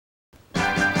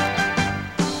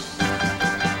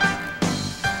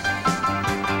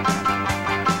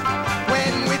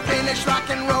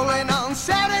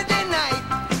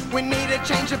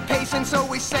So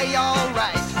we say, all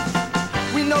right,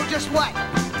 we know just what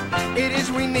it is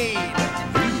we need.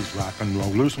 These rock and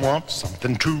rollers want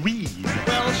something to read.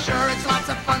 Well, sure, it's lots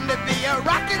of fun to be a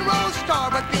rock and roll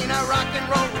star, but being a rock and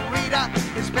roll reader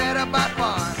is better by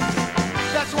far.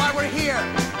 That's why we're here,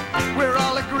 we're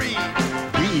all agreed.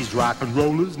 These rock and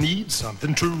rollers need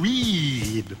something to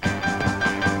read.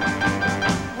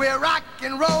 We're rock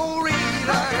and roll readers.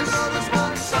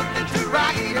 Want something to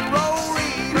rock and roll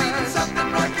readers.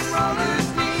 Something rock and rollers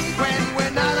need. When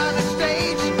we're not on the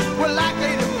stage, we're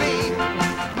likely to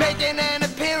be making an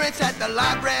appearance at the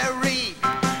library.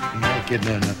 Making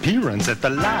an appearance at the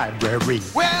library.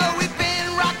 Well, we've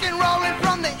been rock and rolling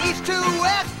from the east to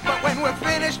west, but when we're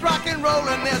finished rock and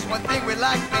rolling, there's one thing we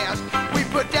like best. We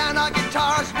put down our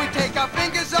guitars, we take our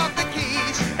fingers off the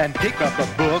keys, and pick up a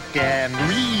book and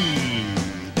read.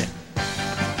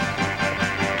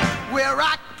 We're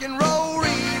rock and roll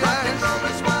readers. Rock and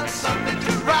rollers want something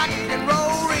to rock and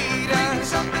roll readers.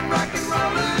 Something rock and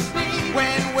rollers need.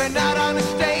 When we're not on the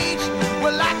stage,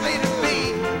 we're likely to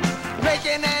be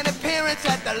making an appearance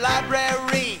at the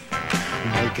library.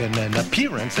 Making an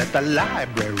appearance at the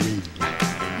library.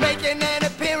 Making an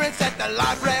appearance at the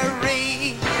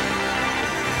library.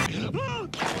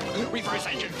 Reverse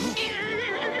engine.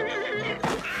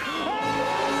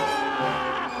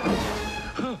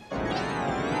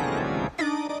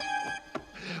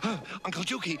 Uncle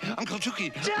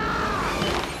Juki.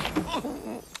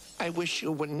 I wish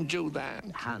you wouldn't do that.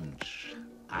 Hans,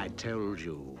 I told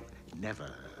you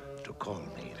never to call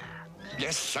me that.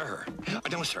 Yes, sir.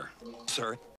 No, sir. Sir,